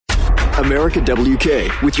America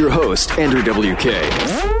WK with your host, Andrew WK.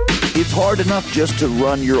 It's hard enough just to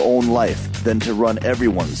run your own life than to run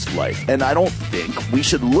everyone's life. And I don't think we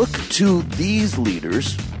should look to these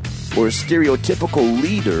leaders or a stereotypical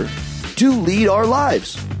leader to lead our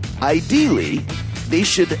lives. Ideally, they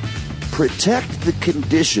should protect the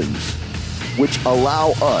conditions which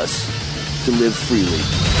allow us to live freely.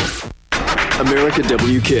 America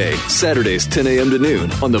WK, Saturdays 10 a.m. to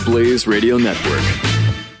noon on the Blaze Radio Network.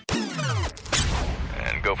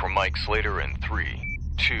 And go for Mike Slater in 3,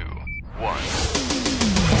 2, 1.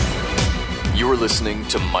 You're listening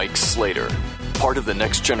to Mike Slater, part of the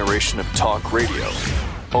next generation of talk radio,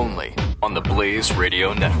 only on the Blaze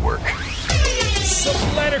Radio Network.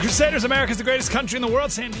 Slater, Crusaders, America's the greatest country in the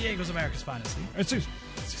world. San Diego's America's finest city.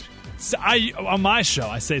 On my show,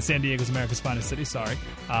 I say San Diego's America's finest city. Sorry.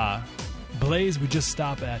 Blaze, we just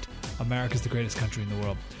stop at America's the greatest country in the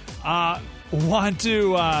world.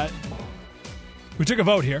 We took a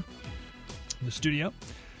vote here in the studio.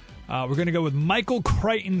 We're going to go with Michael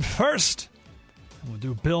Crichton first. And we'll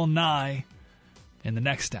do Bill Nye in the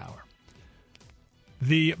next hour.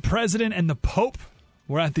 The president and the Pope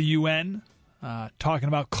were at the UN talking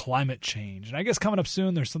about climate change. And I guess coming up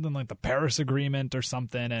soon, there's something like the Paris Agreement or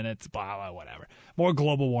something, and it's blah, blah, whatever. More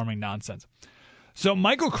global warming nonsense. So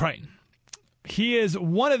Michael Crichton, he is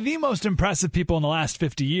one of the most impressive people in the last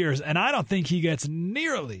 50 years, and I don't think he gets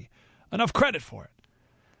nearly enough credit for it.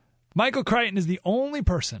 Michael Crichton is the only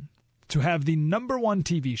person to have the number one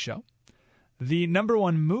TV show, the number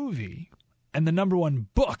one movie, and the number one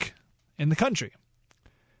book in the country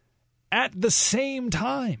at the same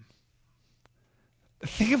time.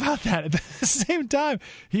 Think about that. At the same time,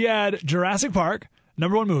 he had Jurassic Park,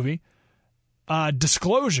 number one movie,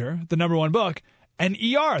 Disclosure, the number one book, and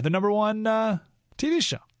ER, the number one TV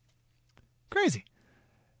show. Crazy.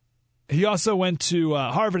 He also went to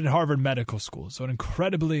Harvard and Harvard Medical School, so an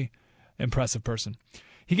incredibly impressive person.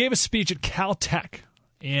 He gave a speech at Caltech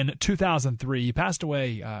in 2003. He passed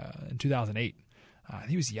away in 2008.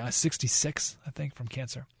 He was 66, I think, from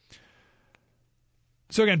cancer.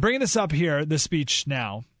 So again, bringing this up here, this speech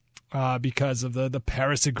now, because of the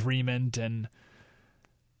Paris Agreement and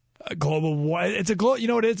global war. It's you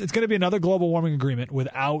know what it is? It's going to be another global warming agreement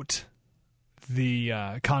without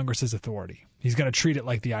the Congress's authority. He's going to treat it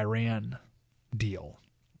like the Iran deal.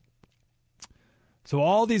 So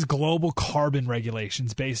all these global carbon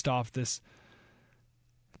regulations based off this,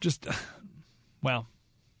 well,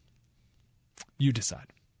 you decide.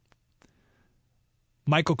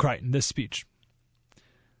 Michael Crichton, this speech.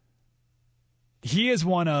 He is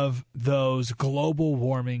one of those global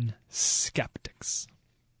warming skeptics.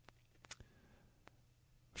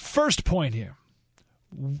 First point here.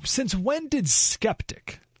 Since when did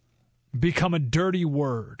skeptic become a dirty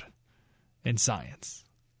word in science?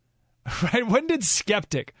 Right? When did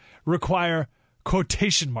skeptic require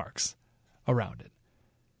quotation marks around it?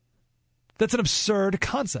 That's an absurd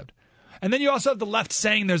concept. And then you also have the left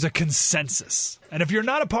saying there's a consensus. And if you're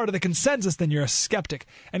not a part of the consensus, then you're a skeptic.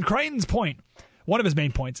 And Crichton's point, one of his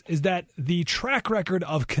main points, is that the track record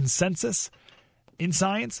of consensus in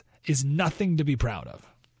science is nothing to be proud of.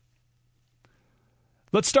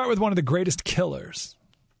 Let's start with one of the greatest killers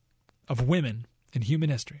of women in human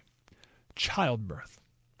history, childbirth.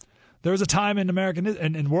 There was a time in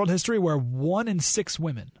in world history where 1 in 6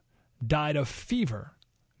 women died of fever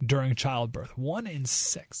during childbirth. 1 in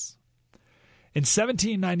 6. In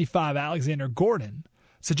 1795, Alexander Gordon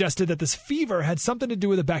suggested that this fever had something to do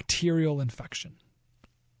with a bacterial infection.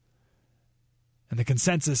 And the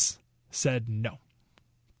consensus said no.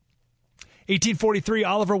 1843,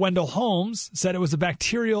 Oliver Wendell Holmes said it was a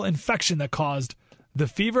bacterial infection that caused the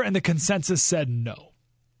fever, and the consensus said no.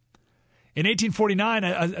 In 1849,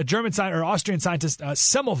 a German or Austrian scientist,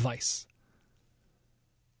 Semmelweis,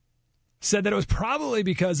 said that it was probably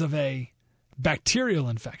because of a bacterial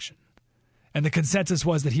infection, and the consensus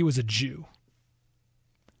was that he was a Jew.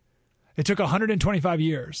 It took 125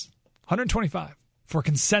 years, 125, for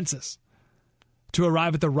consensus to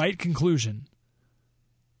arrive at the right conclusion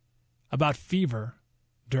about fever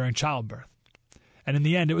during childbirth. And in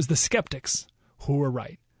the end, it was the skeptics who were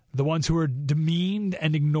right, the ones who were demeaned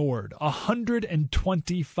and ignored.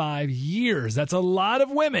 125 years. That's a lot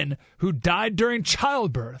of women who died during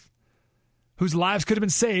childbirth, whose lives could have been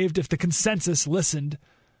saved if the consensus listened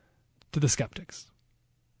to the skeptics.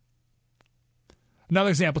 Another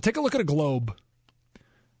example, take a look at a globe.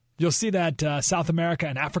 You'll see that South America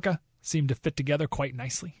and Africa seem to fit together quite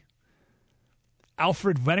nicely.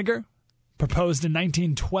 Alfred Wegener proposed in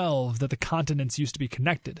 1912 that the continents used to be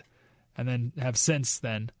connected and then have since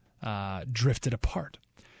then drifted apart.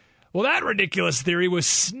 Well, that ridiculous theory was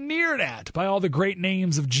sneered at by all the great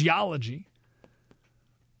names of geology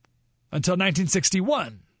until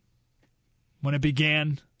 1961, when it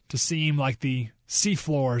began to seem like the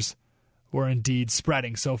seafloors were indeed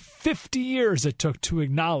spreading. So 50 years it took to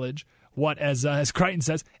acknowledge what, as Crichton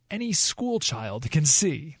says, any school child can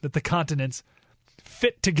see, that the continents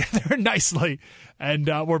fit together nicely and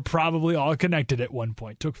were probably all connected at one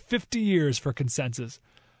point. Took 50 years for consensus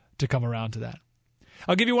to come around to that.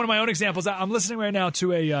 I'll give you one of my own examples. I'm listening right now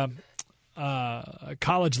to a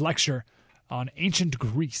college lecture on ancient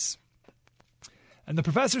Greece. And the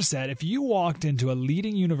professor said if you walked into a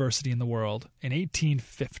leading university in the world in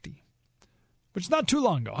 1850, which is not too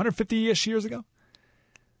long ago, 150-ish years ago,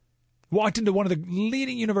 walked into one of the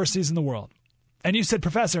leading universities in the world, and you said,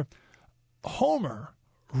 Professor, Homer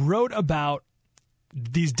wrote about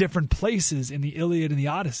these different places in the Iliad and the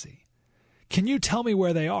Odyssey. Can you tell me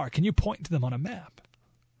where they are? Can you point to them on a map?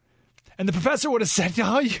 And the professor would have said,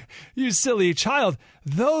 no, you silly child,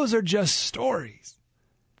 those are just stories.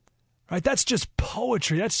 Right? That's just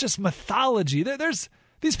poetry. That's just mythology.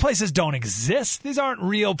 These places don't exist. These aren't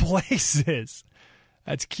real places.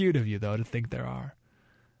 That's cute of you, though, to think there are.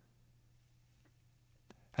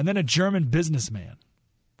 And then a German businessman,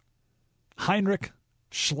 Heinrich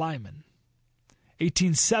Schliemann,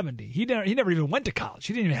 1870. He never even went to college.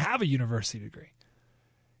 He didn't even have a university degree.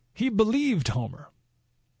 He believed Homer.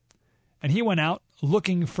 And he went out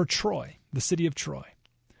looking for Troy, the city of Troy.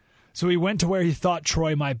 So he went to where he thought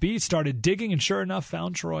Troy might be, started digging, and sure enough,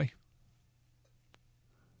 found Troy.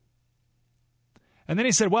 And then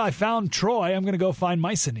he said, well, I found Troy. I'm going to go find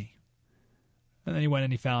Mycenae. And then he went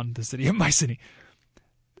and he found the city of Mycenae.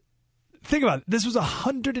 Think about it. This was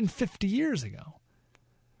 150 years ago.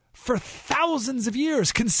 For thousands of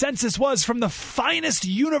years, consensus was from the finest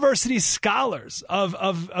university scholars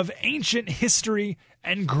of ancient history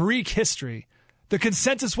and Greek history. The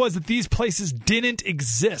consensus was that these places didn't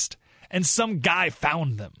exist, and some guy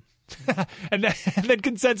found them. and then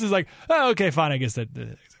consensus is like, oh, okay, fine, I guess that.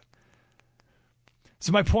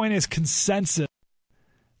 So my point is, consensus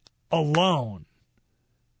alone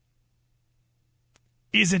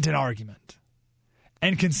isn't an argument.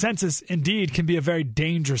 And consensus, indeed, can be a very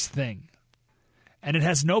dangerous thing. And it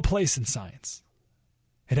has no place in science.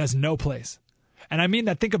 It has no place. And I mean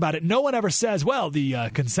that, think about it. No one ever says, well, the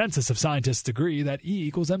consensus of scientists agree that E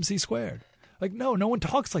equals MC squared. Like, no one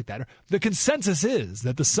talks like that. The consensus is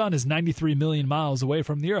that the sun is 93 million miles away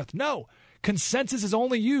from the earth. No, consensus is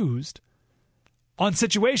only used on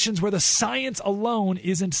situations where the science alone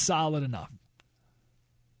isn't solid enough.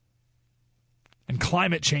 And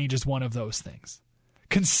climate change is one of those things.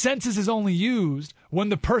 Consensus is only used when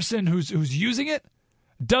the person who's using it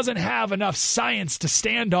doesn't have enough science to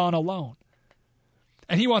stand on alone.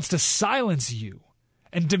 And he wants to silence you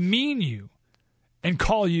and demean you and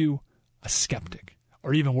call you a skeptic,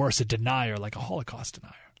 or even worse, a denier, like a Holocaust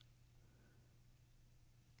denier.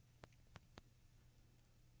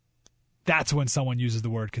 That's when someone uses the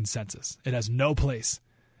word consensus. It has no place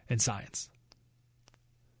in science.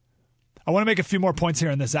 I want to make a few more points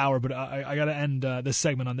here in this hour, but I got to end this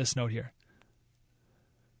segment on this note here.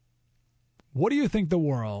 What do you think the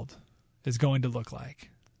world is going to look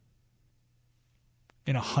like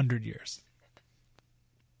in 100 years?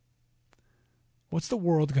 What's the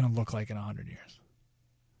world going to look like in 100 years?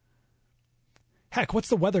 Heck, what's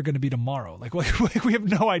the weather going to be tomorrow? Like we have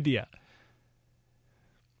no idea.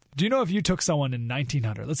 Do you know if you took someone in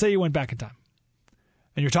 1900, let's say you went back in time,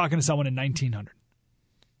 and you're talking to someone in 1900,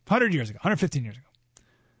 100 years ago, 115 years ago,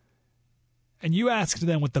 and you asked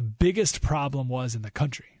them what the biggest problem was in the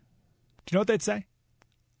country, do you know what they'd say?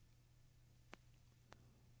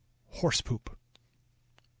 Horse poop.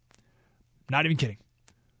 Not even kidding.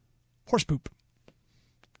 Horse poop.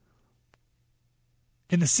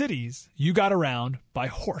 In the cities, you got around by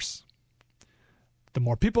horse. The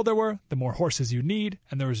more people there were, the more horses you need,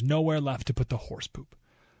 and there was nowhere left to put the horse poop.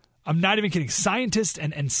 I'm not even kidding. Scientists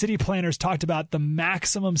and city planners talked about the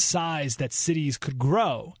maximum size that cities could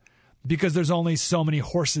grow because there's only so many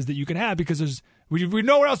horses that you can have because we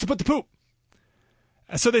nowhere else to put the poop.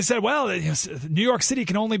 So they said, well, New York City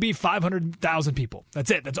can only be 500,000 people.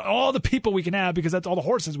 That's it. That's all the people we can have because that's all the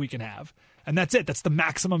horses we can have. And that's it. That's the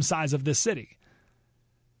maximum size of this city.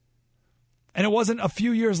 And it wasn't a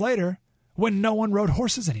few years later when no one rode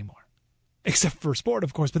horses anymore. Except for sport,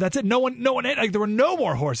 of course, but that's it. No one, like, there were no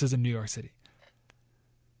more horses in New York City.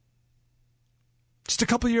 Just a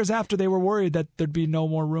couple of years after, they were worried that there'd be no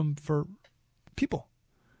more room for people.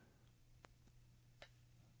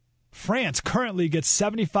 France currently gets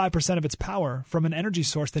 75% of its power from an energy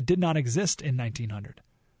source that did not exist in 1900.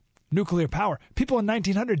 nuclear power. People in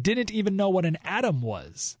 1900 didn't even know what an atom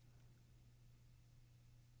was.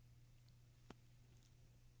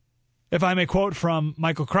 If I may quote from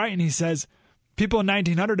Michael Crichton, he says, people in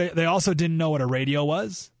 1900, they also didn't know what a radio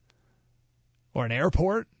was, or an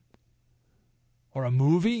airport, or a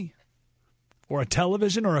movie, or a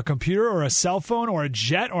television, or a computer, or a cell phone, or a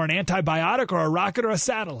jet, or an antibiotic, or a rocket, or a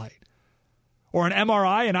satellite, or an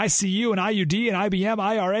MRI, an ICU, an IUD, an IBM,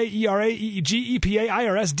 IRA, ERA, EEG, EPA,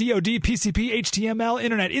 IRS, DOD, PCP, HTML,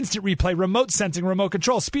 Internet, instant replay, remote sensing, remote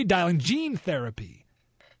control, speed dialing, gene therapy,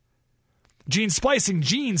 gene splicing,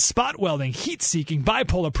 genes, spot welding, heat-seeking,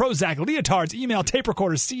 bipolar, Prozac, leotards, email, tape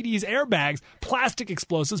recorders, CDs, airbags, plastic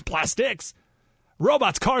explosives, plastics,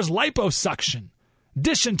 robots, cars, liposuction,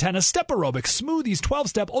 dish antenna, step aerobics, smoothies,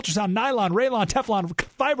 12-step, ultrasound, nylon, Raylon, Teflon,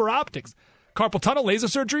 fiber optics, carpal tunnel, laser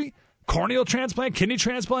surgery, corneal transplant, kidney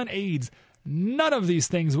transplant, AIDS. None of these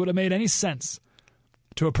things would have made any sense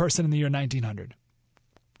to a person in the year 1900.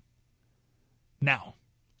 Now,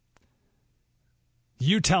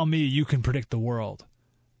 you tell me you can predict the world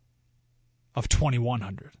of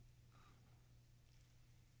 2100.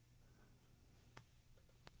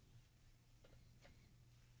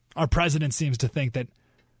 Our president seems to think that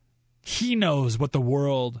he knows what the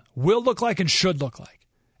world will look like and should look like.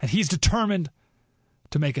 And he's determined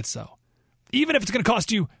to make it so. Even if it's going to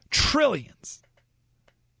cost you trillions.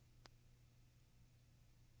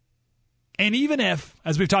 And even if,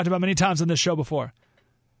 as we've talked about many times on this show before,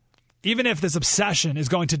 even if this obsession is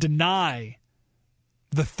going to deny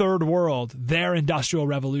the third world their industrial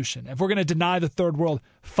revolution, if we're going to deny the third world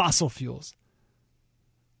fossil fuels,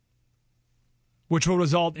 which will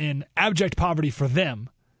result in abject poverty for them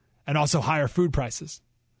and also higher food prices,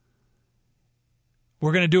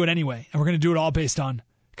 we're going to do it anyway, and we're going to do it all based on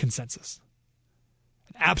consensus.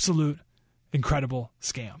 An absolute incredible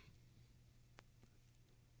scam.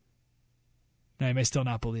 Now, you may still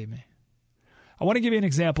not believe me. I want to give you an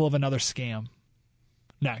example of another scam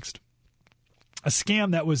next. A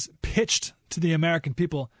scam that was pitched to the American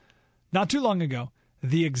people not too long ago.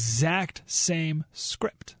 The exact same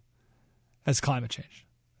script as climate change.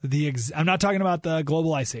 I'm not talking about the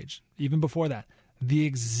global ice age. Even before that. The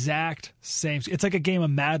exact same. It's like a game of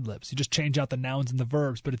Mad Libs. You just change out the nouns and the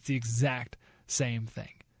verbs, but it's the exact same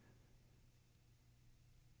thing.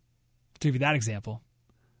 To give you that example,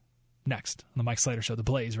 next on the Mike Slater Show, the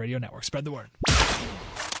Blaze Radio Network. Spread the word.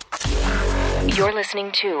 You're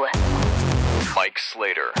listening to Mike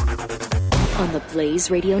Slater on the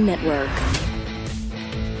Blaze Radio Network.